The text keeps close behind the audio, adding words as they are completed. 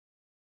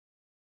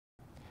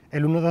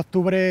El 1 de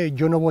octubre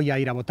yo no voy a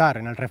ir a votar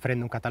en el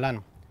referéndum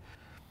catalán.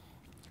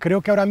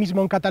 Creo que ahora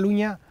mismo en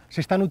Cataluña se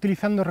están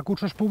utilizando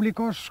recursos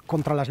públicos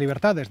contra las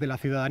libertades de la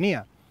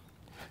ciudadanía.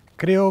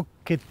 Creo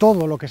que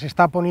todo lo que se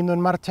está poniendo en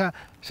marcha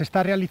se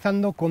está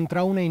realizando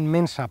contra una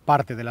inmensa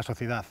parte de la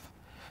sociedad.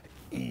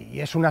 Y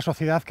es una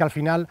sociedad que al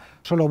final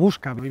solo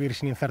busca vivir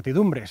sin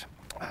incertidumbres,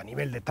 a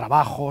nivel de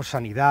trabajo,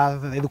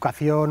 sanidad,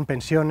 educación,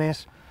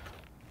 pensiones.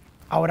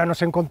 Ahora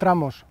nos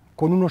encontramos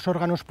con unos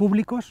órganos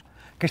públicos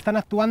que están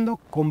actuando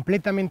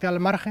completamente al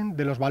margen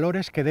de los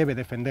valores que debe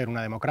defender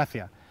una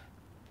democracia.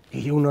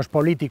 Y unos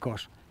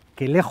políticos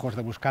que, lejos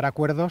de buscar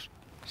acuerdos,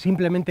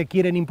 simplemente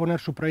quieren imponer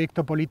su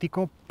proyecto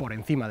político por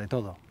encima de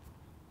todo.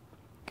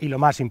 Y lo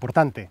más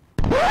importante,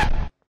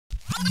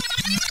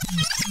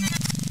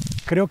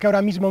 creo que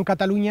ahora mismo en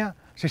Cataluña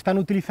se están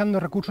utilizando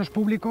recursos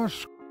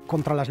públicos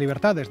contra las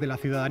libertades de la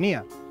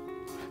ciudadanía.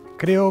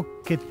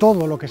 Creo que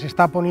todo lo que se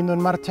está poniendo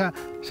en marcha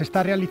se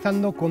está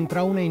realizando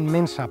contra una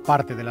inmensa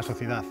parte de la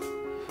sociedad.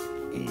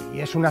 Y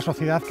es una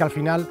sociedad que al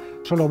final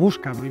solo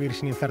busca vivir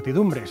sin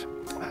incertidumbres,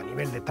 a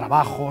nivel de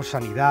trabajo,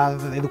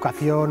 sanidad,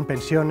 educación,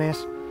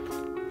 pensiones.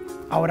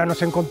 Ahora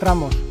nos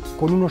encontramos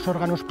con unos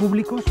órganos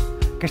públicos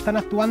que están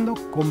actuando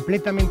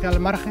completamente al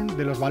margen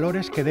de los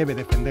valores que debe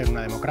defender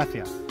una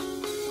democracia.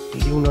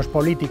 Y unos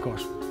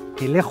políticos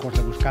que, lejos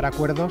de buscar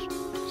acuerdos,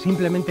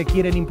 simplemente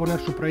quieren imponer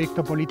su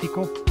proyecto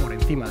político por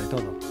encima de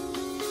todo.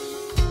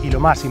 Y lo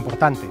más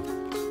importante,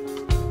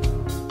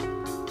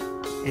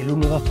 el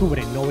 1 de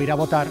octubre no voy a ir a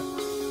votar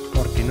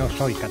porque no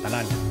soy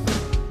catalán.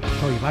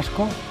 Soy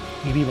vasco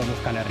y vivo en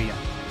Euskal Herria.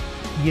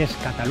 Y es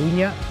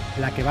Cataluña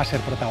la que va a ser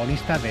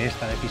protagonista de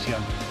esta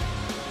decisión.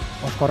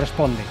 Os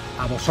corresponde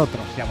a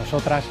vosotros y a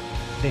vosotras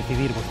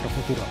decidir vuestro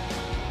futuro.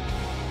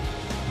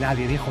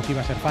 Nadie dijo que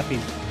iba a ser fácil.